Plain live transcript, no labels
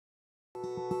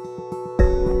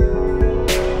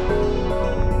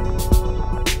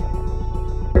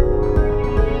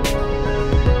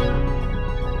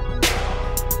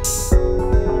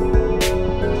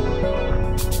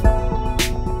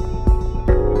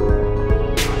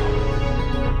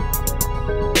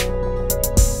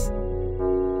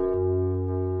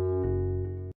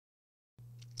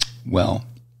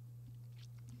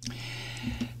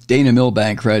Dana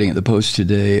Milbank writing at the Post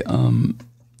today.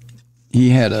 He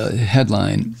had a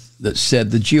headline that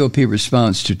said the GOP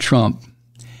response to Trump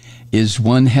is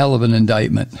one hell of an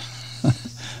indictment. I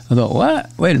thought, what?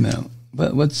 Wait a minute.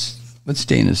 What's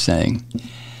Dana saying?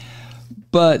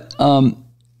 But I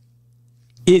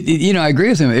agree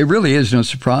with him. It really is no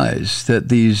surprise that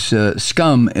these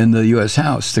scum in the U.S.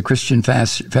 House, the Christian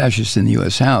fascists in the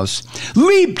U.S. House,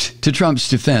 leaped to Trump's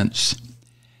defense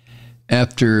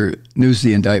after news of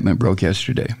the indictment broke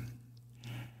yesterday.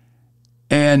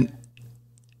 And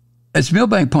as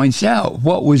Milbank points out,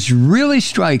 what was really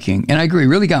striking, and I agree,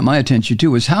 really got my attention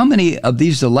too, was how many of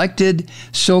these elected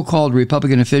so-called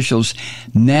Republican officials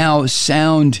now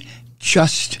sound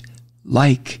just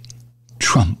like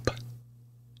Trump.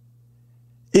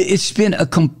 It's been a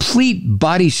complete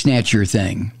body snatcher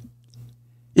thing.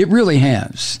 It really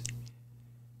has.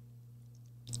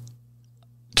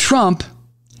 Trump,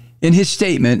 in his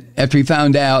statement, after he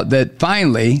found out that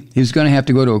finally he was going to have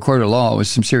to go to a court of law with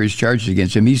some serious charges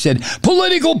against him, he said,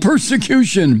 political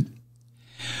persecution.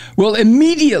 Well,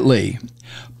 immediately,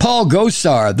 Paul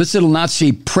Gosar, this little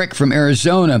Nazi prick from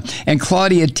Arizona, and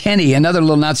Claudia Tenney, another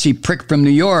little Nazi prick from New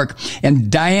York,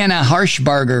 and Diana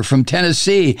Harshbarger from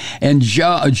Tennessee, and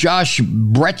Josh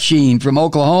Bretschin from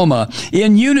Oklahoma,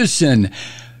 in unison,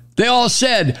 they all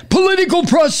said, political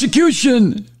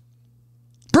prosecution.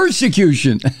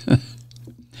 Persecution.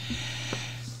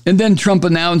 And then Trump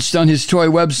announced on his toy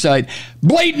website,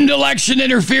 blatant election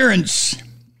interference.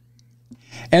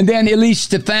 And then Elise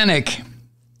Stefanik,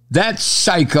 that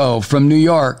psycho from New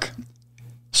York,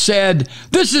 said,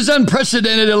 this is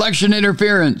unprecedented election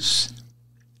interference.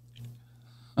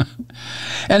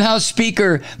 And House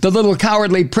Speaker, the little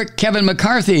cowardly prick Kevin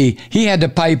McCarthy, he had to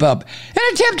pipe up,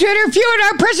 an attempt to interfere in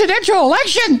our presidential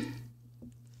election.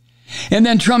 And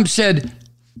then Trump said,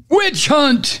 witch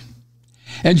hunt.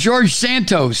 And George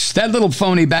Santos, that little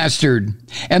phony bastard,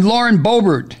 and Lauren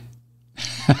Boebert,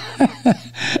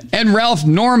 and Ralph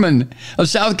Norman of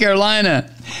South Carolina,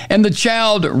 and the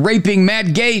child raping Matt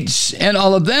Gaetz, and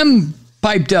all of them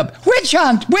piped up, witch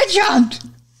hunt, witch hunt.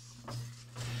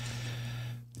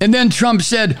 And then Trump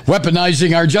said,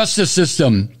 weaponizing our justice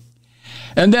system.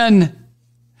 And then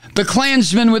the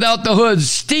Klansman without the hoods,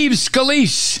 Steve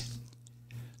Scalise,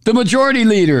 the majority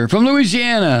leader from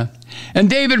Louisiana, and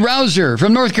David Rouser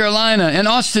from North Carolina, and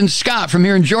Austin Scott from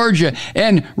here in Georgia,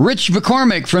 and Rich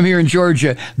McCormick from here in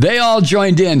Georgia, they all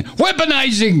joined in.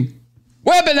 Weaponizing!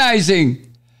 Weaponizing!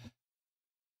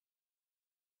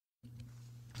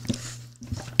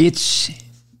 It's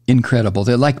incredible.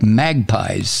 They're like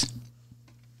magpies.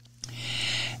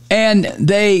 And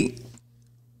they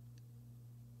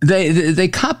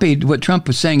copied what Trump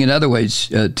was saying in other ways,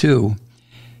 too,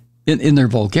 in their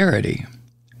vulgarity.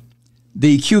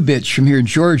 The Q bitch from here in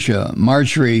Georgia,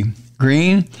 Marjorie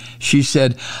Greene, she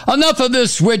said, enough of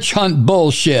this witch hunt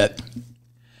bullshit.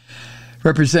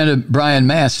 Representative Brian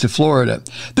Mast of Florida,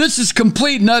 this is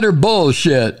complete and utter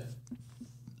bullshit.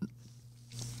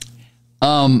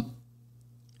 Ronnie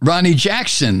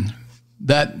Jackson,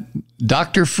 that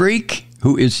Dr. Freak,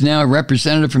 who is now a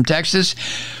representative from Texas,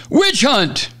 witch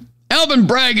hunt. Alvin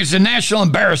Bragg is a national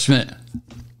embarrassment.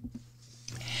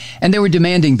 And they were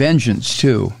demanding vengeance,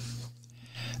 too.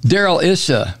 Darrell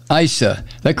Issa,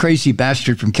 that crazy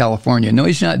bastard from California. No,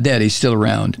 he's not dead. He's still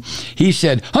around. He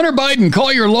said, Hunter Biden,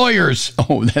 call your lawyers.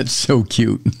 Oh, that's so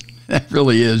cute. That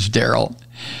really is Darrell.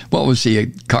 What was he, a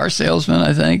car salesman,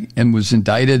 I think, and was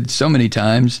indicted so many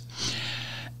times.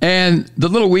 And the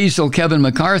little weasel, Kevin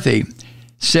McCarthy,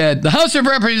 said, the House of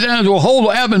Representatives will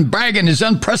hold Alvin Bragg and his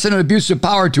unprecedented abuse of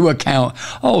power to account.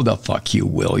 Oh, the fuck you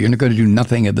will. You're not going to do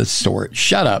nothing of the sort.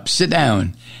 Shut up. Sit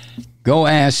down. Go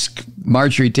ask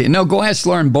Marjorie. Go ask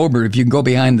Lauren Boebert if you can go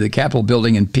behind the Capitol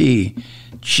building and pee.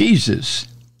 Jesus.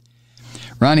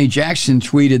 Ronnie Jackson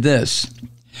tweeted this.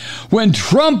 When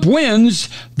Trump wins,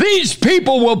 these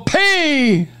people will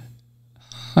pay.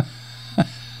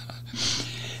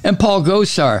 And Paul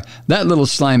Gosar, that little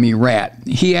slimy rat,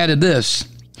 he added this.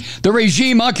 The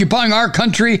regime occupying our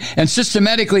country and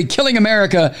systematically killing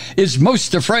America is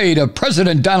most afraid of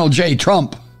President Donald J.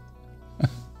 Trump.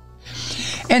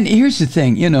 And here's the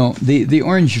thing, the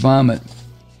Orange Vomit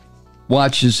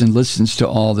watches and listens to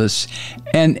all this,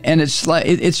 and it's like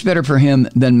it's better for him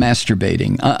than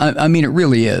masturbating. I mean, it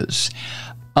really is.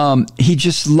 He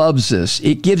just loves this.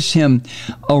 It gives him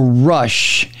a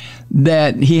rush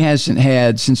that he hasn't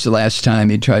had since the last time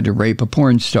he tried to rape a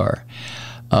porn star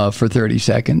for 30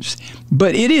 seconds.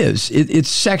 But it's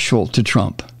sexual to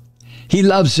Trump. He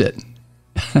loves it.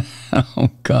 Oh,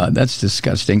 God, that's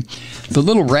disgusting. The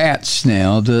little rats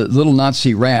now, the little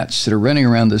Nazi rats that are running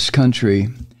around this country,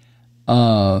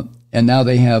 And now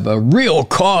they have a real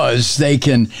cause they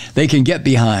can get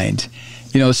behind,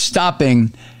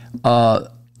 stopping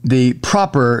the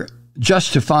proper,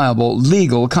 justifiable,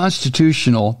 legal,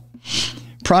 constitutional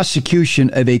prosecution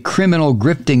of a criminal,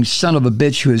 grifting son of a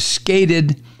bitch who has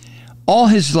skated all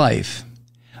his life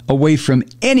away from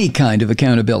any kind of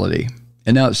accountability.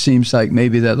 And now it seems like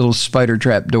maybe that little spider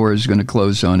trap door is going to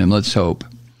close on him. Let's hope.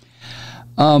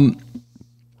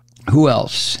 Who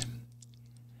else?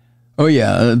 Oh,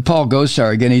 yeah, Paul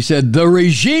Gosar again. He said, the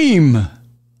regime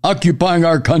occupying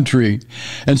our country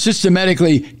and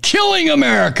systematically killing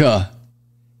America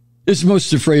is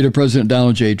most afraid of President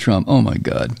Donald J. Trump. Oh, my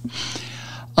God.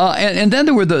 And then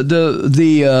there were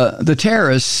the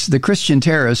terrorists, the Christian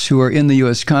terrorists who are in the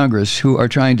U.S. Congress who are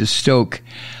trying to stoke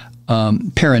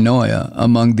paranoia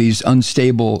among these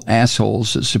unstable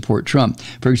assholes that support Trump.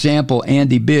 For example,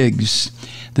 Andy Biggs,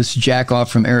 this jackoff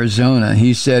from Arizona,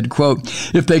 he said, quote,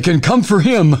 if they can come for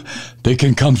him, they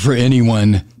can come for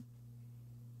anyone.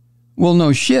 Well,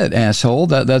 no shit, asshole.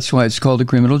 That's why it's called a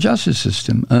criminal justice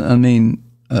system. When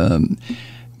are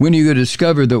you going to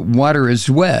discover that water is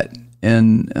wet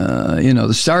and,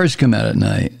 the stars come out at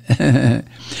night?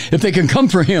 If they can come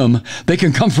for him, they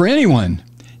can come for anyone.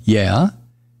 Yeah.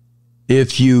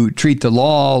 If you treat the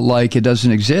law like it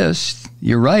doesn't exist.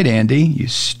 You're right, Andy, you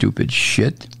stupid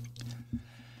shit.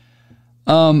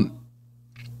 Now,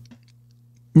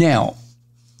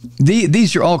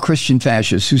 these are all Christian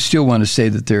fascists who still want to say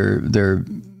that they're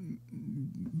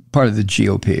part of the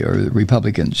GOP or the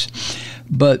Republicans.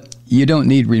 But you don't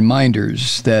need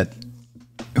reminders that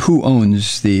who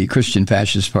owns the Christian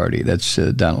Fascist Party. That's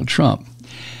Donald Trump.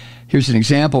 Here's an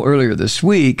example. Earlier this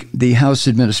week, the House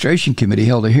Administration Committee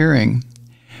held a hearing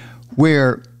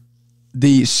where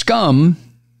the scum,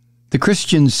 the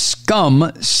Christian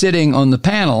scum sitting on the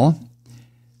panel,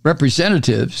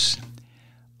 representatives,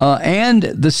 and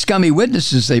the scummy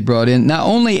witnesses they brought in, not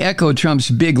only echoed Trump's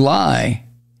big lie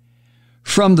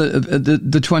from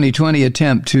the 2020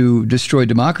 attempt to destroy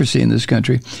democracy in this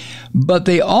country, but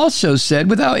they also said,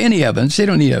 without any evidence, they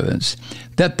don't need evidence,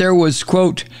 that there was,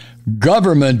 quote,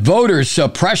 government voter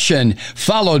suppression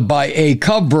followed by a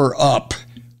cover-up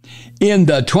in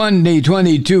the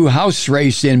 2022 House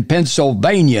race in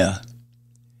Pennsylvania.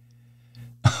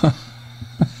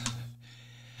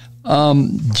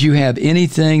 Do you have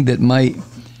anything that might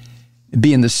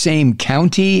be in the same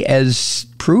county as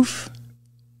proof?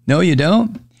 No, you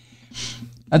don't?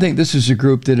 I think this is a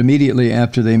group that immediately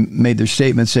after they made their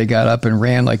statements, they got up and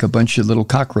ran like a bunch of little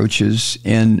cockroaches,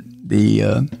 and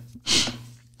the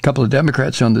couple of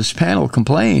Democrats on this panel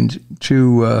complained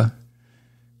to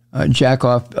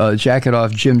jacket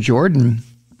off Jim Jordan.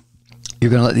 You're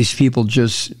going to let these people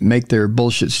just make their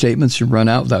bullshit statements and run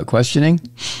out without questioning?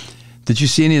 Did you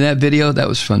see any of that video? That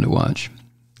was fun to watch.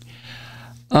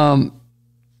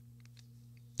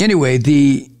 Anyway,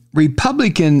 the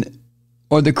Republican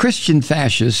or the Christian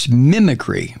fascist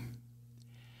mimicry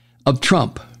of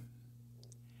Trump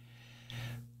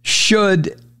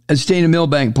should, as Dana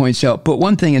Milbank points out, put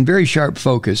one thing in very sharp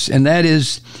focus, and that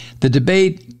is the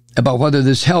debate about whether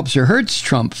this helps or hurts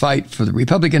Trump fight for the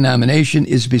Republican nomination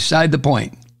is beside the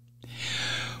point.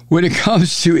 When it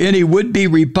comes to any would-be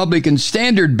Republican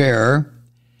standard bearer,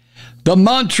 the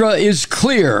mantra is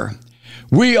clear.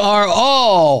 We are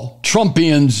all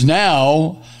Trumpians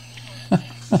now.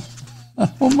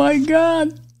 Oh, my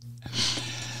God.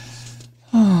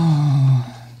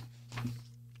 Oh.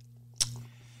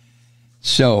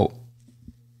 So,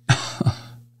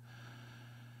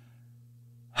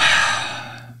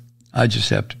 I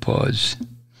just have to pause.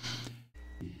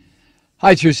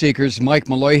 Hi, Truth Seekers. Mike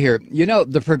Malloy here. You know,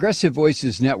 the Progressive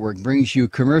Voices Network brings you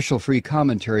commercial-free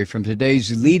commentary from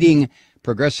today's leading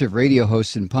progressive radio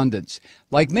hosts and pundits,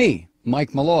 like me,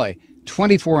 Mike Malloy,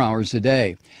 24 hours a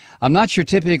day. I'm not your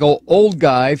typical old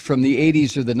guy from the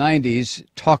 80s or the 90s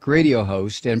talk radio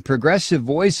host, and Progressive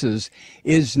Voices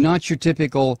is not your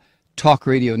typical talk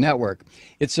radio network.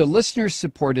 It's a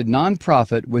listener-supported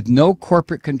nonprofit with no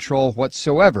corporate control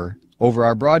whatsoever over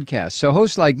our broadcast. So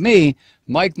hosts like me,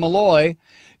 Mike Malloy,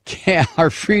 are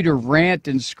free to rant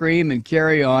and scream and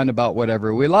carry on about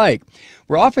whatever we like.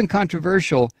 We're often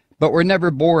controversial, but we're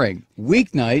never boring.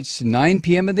 Weeknights, 9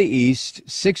 p.m. in the East,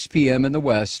 6 p.m. in the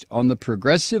West on the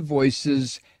Progressive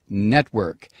Voices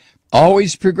Network.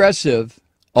 Always progressive,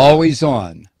 always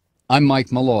on. I'm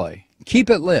Mike Malloy. Keep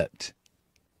it lit.